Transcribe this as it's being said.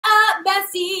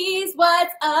Besties,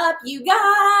 what's up, you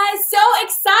guys? So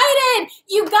excited!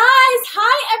 You guys,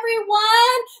 hi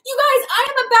everyone! You guys, I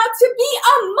am about to be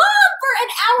a mom for an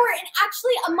hour and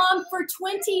actually a mom for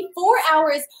 24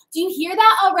 hours. Do you hear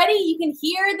that already? You can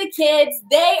hear the kids.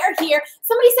 They are here.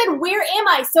 Somebody said, where am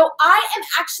I? So I am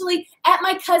actually at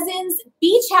my cousin's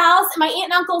beach house, my aunt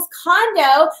and uncle's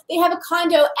condo. They have a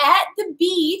condo at the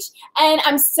beach, and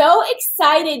I'm so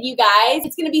excited, you guys.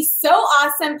 It's going to be so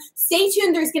awesome. Stay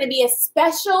tuned. There's going to be a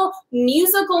special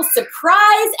musical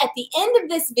surprise at the end of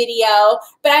this video,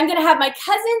 but I'm going to have my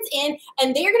cousins in,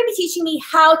 and they're going to be teaching me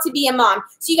how to be a mom.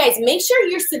 So you guys, make sure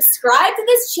you're subscribed to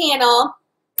this channel,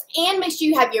 and make sure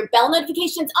you have your bell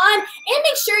notifications on, and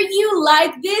make sure you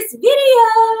like this video.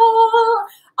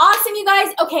 Awesome, you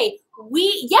guys. Okay,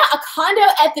 a condo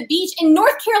at the beach in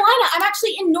North Carolina. I'm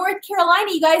actually in North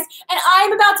Carolina, you guys, and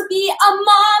I'm about to be a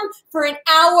mom for an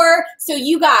hour. So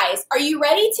you guys, are you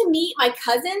ready to meet my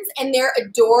cousins and their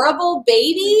adorable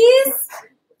babies?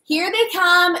 Here they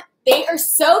come. They are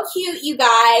so cute, you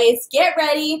guys. Get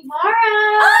ready. Laura.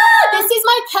 This is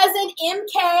my cousin,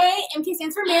 MK. MK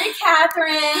stands for Mary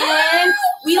Kathryn.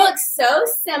 We look so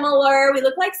similar. We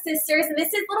look like sisters. And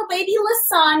this is little baby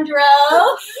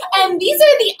Lysandro. And these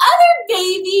are the other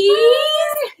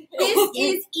babies. This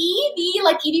is Evie,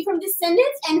 like Evie from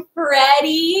Descendants, and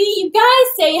Freddie. You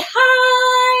guys say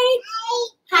hi.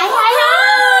 Hi, hi,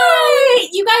 hi.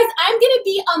 You guys, I'm going to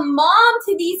be a mom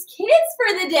to these kids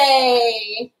for the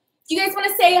day. Do you guys want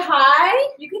to say hi?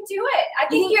 You can do it. I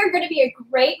think you're going to be a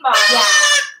great mom. Yeah.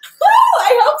 Woo,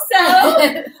 I hope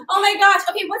so. Oh my gosh.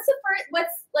 Okay, what's the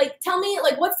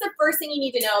first thing you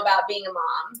need to know about being a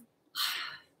mom?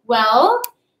 Well,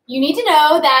 you need to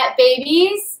know that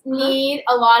babies need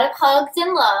a lot of hugs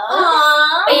and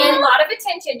love and a lot of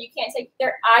attention. You can't take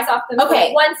their eyes off them for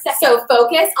 1 second. So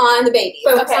focus on the babies.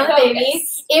 Focus on the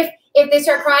babies. If they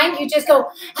start crying, you just go,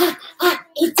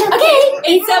 it's okay.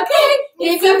 It's okay.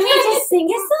 If you need to sing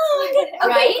a song. Okay,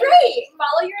 right? great.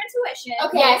 Follow your intuition.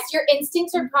 Okay. Yes, your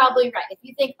instincts are probably right. If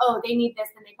you think, oh, they need this,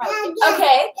 then they probably need that.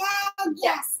 Okay.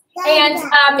 Yes. And if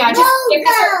they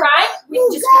start crying, we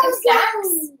can just give them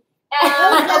snacks.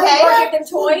 Or give them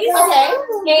toys. Okay.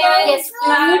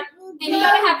 And then you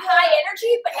gotta have high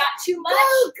energy, but not too much.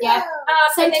 Yeah.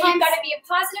 And then you gotta be in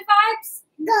positive vibes,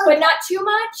 but not too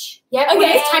much. Yep. Okay. When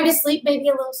It's time to sleep, maybe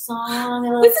a little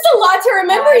song. This is a lot to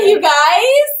remember, you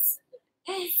guys.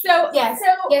 So yes.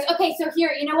 Okay. So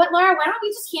here, you know what, Laura? Why don't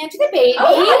we just hand to the baby?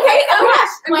 Oh, okay. Oh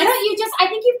gosh. Why don't you just? I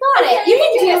think you've got it. You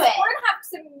can do it. We're gonna have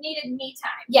some needed me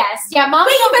time. Yes. Yeah. Mom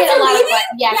don't get a lot of fun.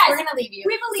 Yes. We're gonna leave you.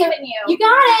 We believe in you. You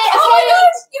got it. Oh my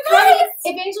gosh. You guys.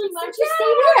 Eventually, why don't you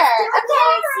stay there? Okay.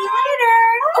 See you later.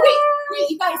 Okay. Wait,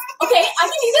 you guys. Okay, I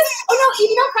can do this. Oh no,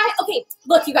 Evie, don't cry. Okay,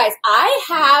 look, you guys. I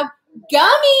have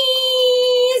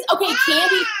gummies. Okay,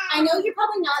 Candy. I know you're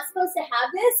probably not supposed to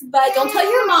have this, but don't tell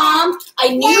your mom. I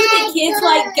knew that kids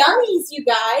like gummies, you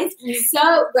guys.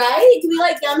 So, right? Do we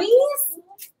like gummies?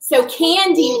 So,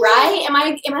 Candy, right? Am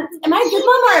I a good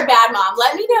mom or a bad mom?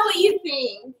 Let me know what you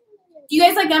think. Do you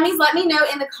guys like gummies? Let me know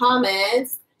in the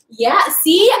comments. Yeah,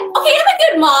 see? Okay, I'm a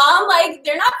good mom. Like,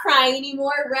 they're not crying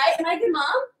anymore, right? Am I a good mom?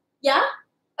 Yeah?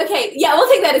 Okay, yeah, we'll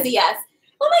take that as a yes.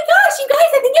 Oh my gosh, you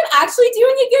guys, I think I'm actually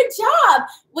doing a good job.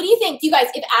 What do you think? You guys,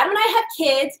 if Adam and I have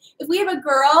kids, if we have a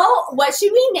girl, what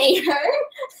should we name her?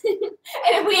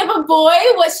 And if we have a boy,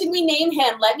 what should we name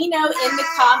him? Let me know in the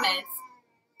comments.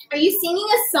 Are you singing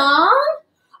a song?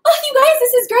 Oh, you guys,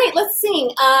 this is great. Let's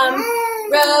sing.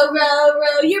 Row, row,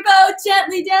 row your boat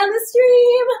gently down the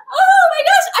stream. Oh my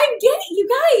gosh, I'm getting you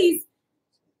guys.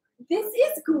 This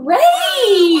is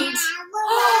great.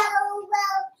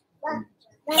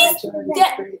 He's doing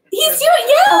yes.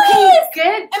 Okay,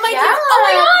 good. Am I doing? Oh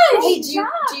my gosh. Hey, do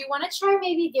you want to try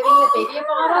maybe giving the baby a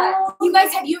bottle? You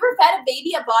guys, have you ever fed a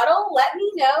baby a bottle? Let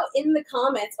me know in the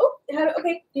comments. Oh,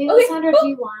 okay. Sandra, do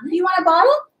you want it? Do you want a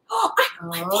bottle? Oh,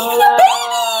 I'm feeding a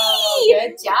baby.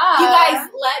 Good job. You guys,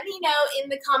 let me know in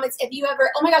the comments if you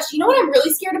ever. Oh my gosh, you know what I'm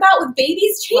really scared about with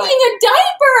babies? Changing a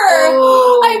diaper.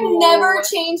 Oh. I've never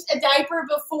changed a diaper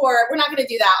before. We're not going to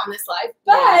do that on this live.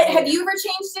 But have you ever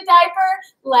changed a diaper?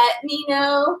 Let me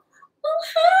know. Oh,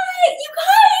 hi. You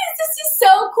guys, this is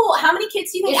so cool. How many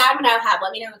kids do you think Adam and I have?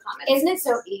 Let me know in the comments. Isn't it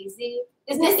so easy?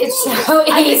 It's so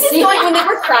easy. I was just going, when they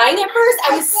were crying at first,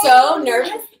 I was so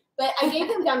nervous. But I gave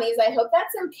them gummies. I hope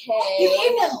that's okay. You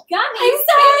gave them gummies? I'm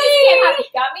sorry. Babies can't have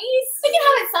gummies? We can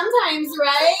have it sometimes,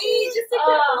 right? Just a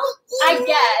couple. I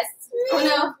guess. Oh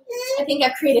no. I think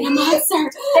I've created a monster.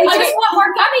 They just want more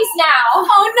gummies now.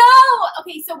 Oh no.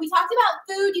 Okay, so we talked about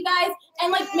food, you guys, and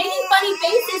like making funny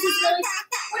faces is really.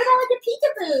 What about like a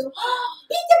peekaboo?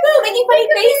 peekaboo. Making funny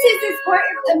faces is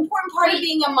an important part of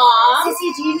being a mom.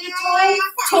 Sissy, do you need toys?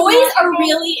 Toys are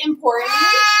really important.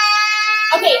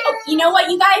 Okay, you know what,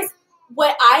 you guys?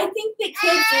 What I think that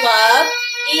kids love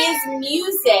is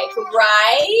music,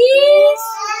 right?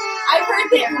 I've heard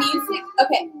that music,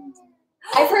 okay.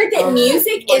 I've heard that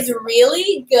music is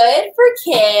really good for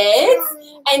kids.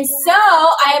 And so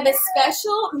I have a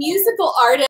special musical artist